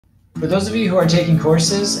For those of you who are taking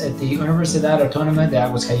courses at the Universidad Autónoma de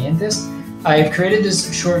Aguascalientes, I've created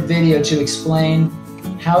this short video to explain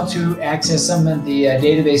how to access some of the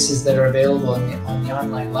databases that are available on the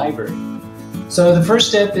online library. So the first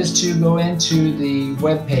step is to go into the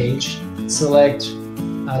web page, select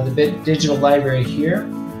the digital library here,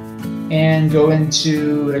 and go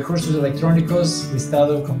into Recursos Electrónicos,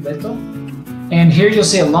 Listado Completo. And here you'll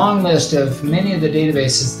see a long list of many of the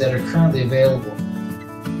databases that are currently available.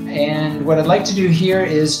 And what I'd like to do here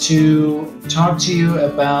is to talk to you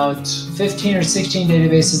about 15 or 16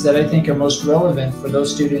 databases that I think are most relevant for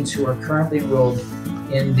those students who are currently enrolled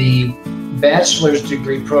in the bachelor's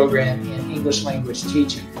degree program in English language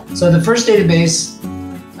teaching. So the first database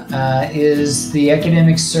is the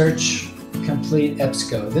Academic Search Complete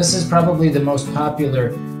EBSCO. This is probably the most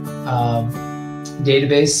popular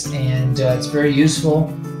database, and it's very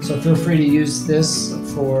useful. So feel free to use this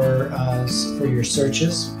for your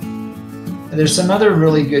searches. There's some other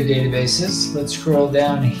really good databases. Let's scroll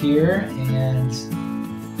down here and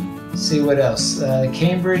see what else.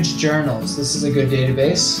 Cambridge Journals. This is a good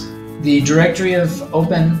database. The Directory of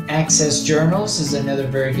Open Access Journals is another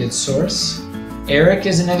very good source. ERIC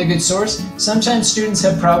is another good source. Sometimes students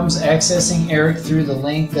have problems accessing ERIC through the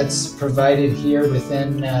link that's provided here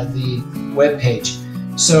within the web page.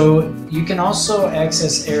 So you can also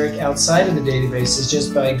access ERIC outside of the databases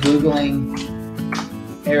just by Googling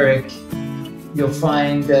ERIC. You'll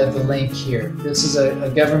find the link here. This is a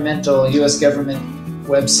governmental, U.S. government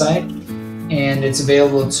website, and it's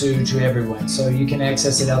available to everyone. So you can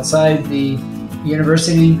access it outside the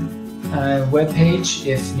university web page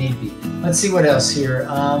if need be. Let's see what else here.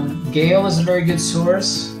 Gale is a very good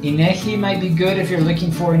source. INEGI might be good if you're looking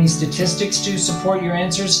for any statistics to support your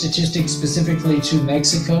answers, statistics specifically to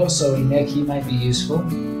Mexico, so INEGI might be useful.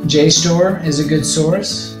 JSTOR is a good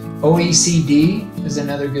source. OECD is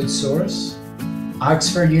another good source.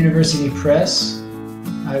 Oxford University Press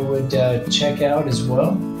I would check out as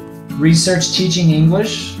well. Research Teaching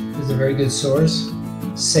English is a very good source.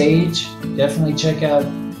 SAGE, definitely check out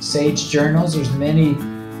SAGE journals. There's many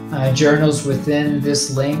journals within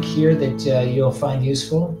this link here that you'll find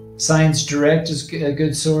useful. Science Direct is a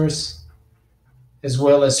good source, as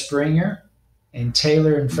well as Springer and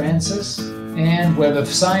Taylor and Francis, and Web of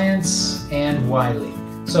Science and Wiley.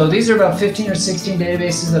 So these are about 15 or 16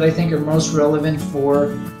 databases that I think are most relevant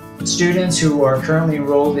for students who are currently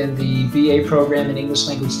enrolled in the BA program in English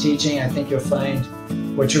language teaching. I think you'll find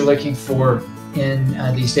what you're looking for in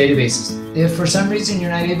these databases. If for some reason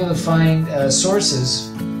you're not able to find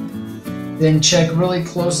sources, then check really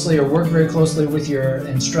closely or work very closely with your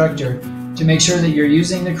instructor to make sure that you're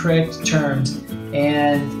using the correct terms,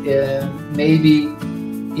 and maybe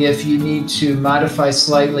if you need to modify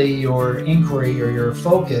slightly your inquiry or your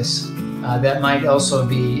focus, that might also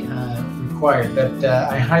be required. But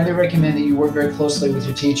I highly recommend that you work very closely with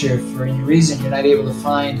your teacher if for any reason you're not able to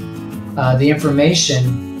find the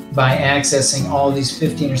information by accessing all these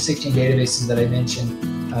 15 or 16 databases that I mentioned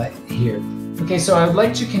here. Okay, so I would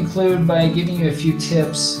like to conclude by giving you a few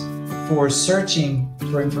tips for searching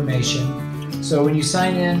for information. So when you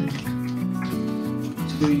sign in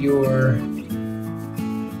to your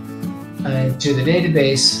to the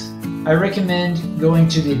database, I recommend going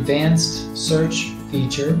to the advanced search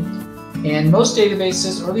feature. And most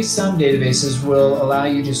databases, or at least some databases, will allow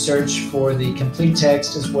you to search for the complete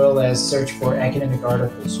text as well as search for academic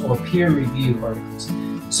articles or peer review articles.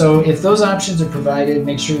 So if those options are provided,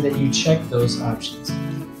 make sure that you check those options.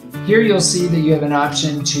 Here you'll see that you have an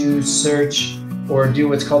option to search or do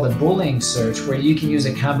what's called a Boolean search, where you can use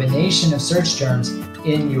a combination of search terms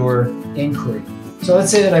in your inquiry. So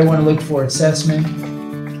let's say that I want to look for assessment,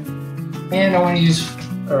 and I want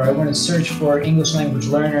to search for English language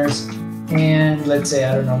learners, and let's say,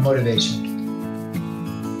 I don't know, motivation.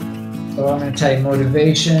 So I'm going to type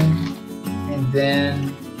motivation, and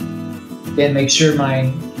then again, make sure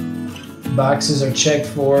my boxes are checked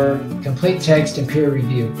for complete text and peer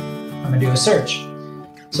review. I'm going to do a search.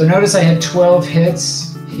 So notice I have 12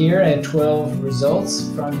 hits here. I have 12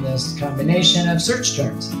 results from this combination of search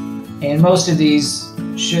terms. And most of these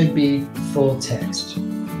should be full text.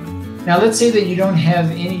 Now let's say that you don't have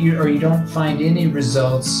any, or you don't find any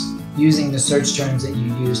results using the search terms that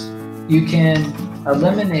you used. You can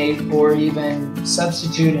eliminate or even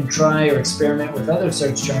substitute and try or experiment with other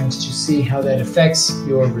search terms to see how that affects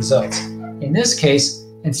your results. In this case,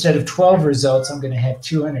 instead of 12 results, I'm going to have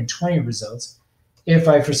 220 results. If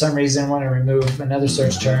I, for some reason, want to remove another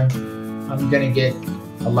search term, I'm going to get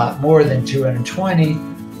a lot more than 220,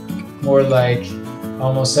 more like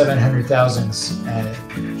almost 700,000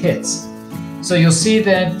 hits. So you'll see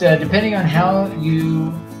that depending on how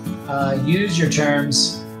you use your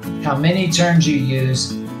terms, how many terms you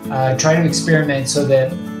use. Try to experiment so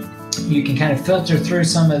that you can kind of filter through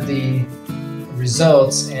some of the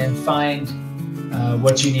results and find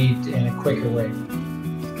what you need in a quicker way.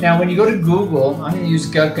 Now, when you go to Google, I'm going to use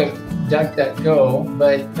DuckDuckGo,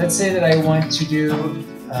 but let's say that I want to do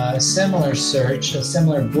a similar search, a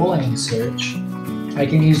similar Boolean search. I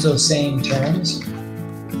can use those same terms.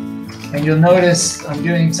 And you'll notice I'm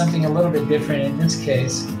doing something a little bit different in this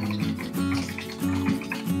case.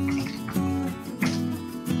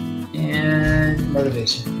 And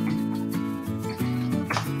motivation.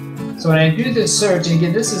 So when I do this search, and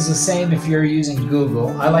again, this is the same if you're using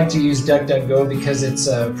Google. I like to use DuckDuckGo because it's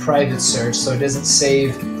a private search, so it doesn't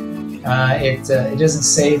save it doesn't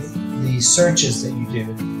save the searches that you do.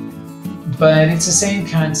 But it's the same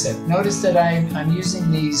concept. Notice that I'm using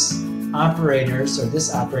these operators, or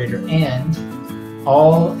this operator and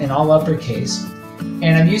all in all uppercase,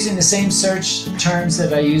 and I'm using the same search terms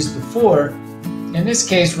that I used before. In this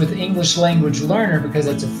case, with English language learner, because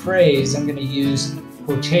it's a phrase, I'm going to use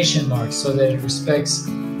quotation marks so that it respects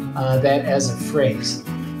that as a phrase.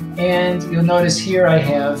 And you'll notice here I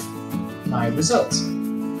have my results.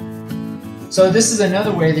 So this is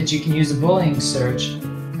another way that you can use a Boolean search,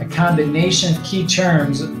 a combination of key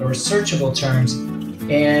terms or searchable terms.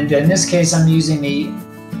 And in this case, I'm using the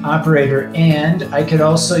operator and. I could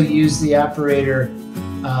also use the operator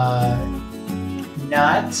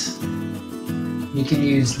not. You can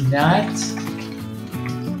use not,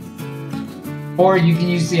 or you can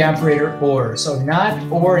use the operator or. So not,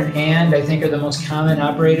 or, and I think are the most common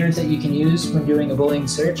operators that you can use when doing a Boolean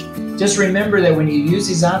search. Just remember that when you use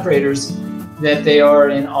these operators, that they are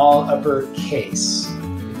in all uppercase.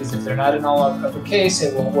 Because if they're not in all uppercase,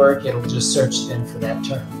 it won't work. It'll just search then for that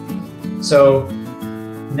term. So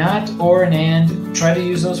not, or, and, try to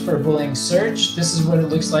use those for a Boolean search. This is what it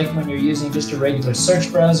looks like when you're using just a regular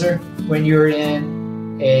search browser. When you're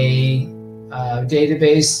in a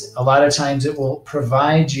database, a lot of times it will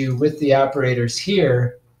provide you with the operators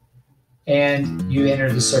here, and you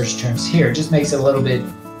enter the search terms here. It just makes it a little bit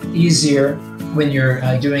easier when you're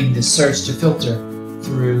doing the search to filter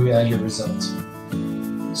through your results.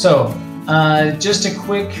 So just a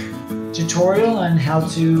quick tutorial on how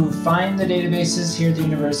to find the databases here at the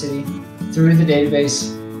university through the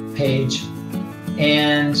database page,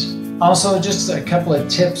 and also just a couple of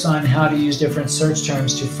tips on how to use different search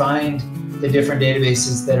terms to find the different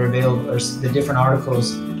databases that are available, or the different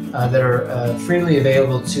articles that are freely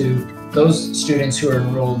available to those students who are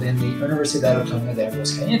enrolled in the Universidad Autónoma de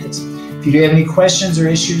Aguascalientes. If you do have any questions or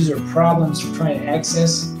issues or problems trying to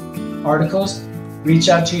access articles, reach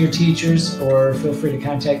out to your teachers or feel free to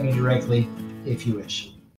contact me directly if you wish.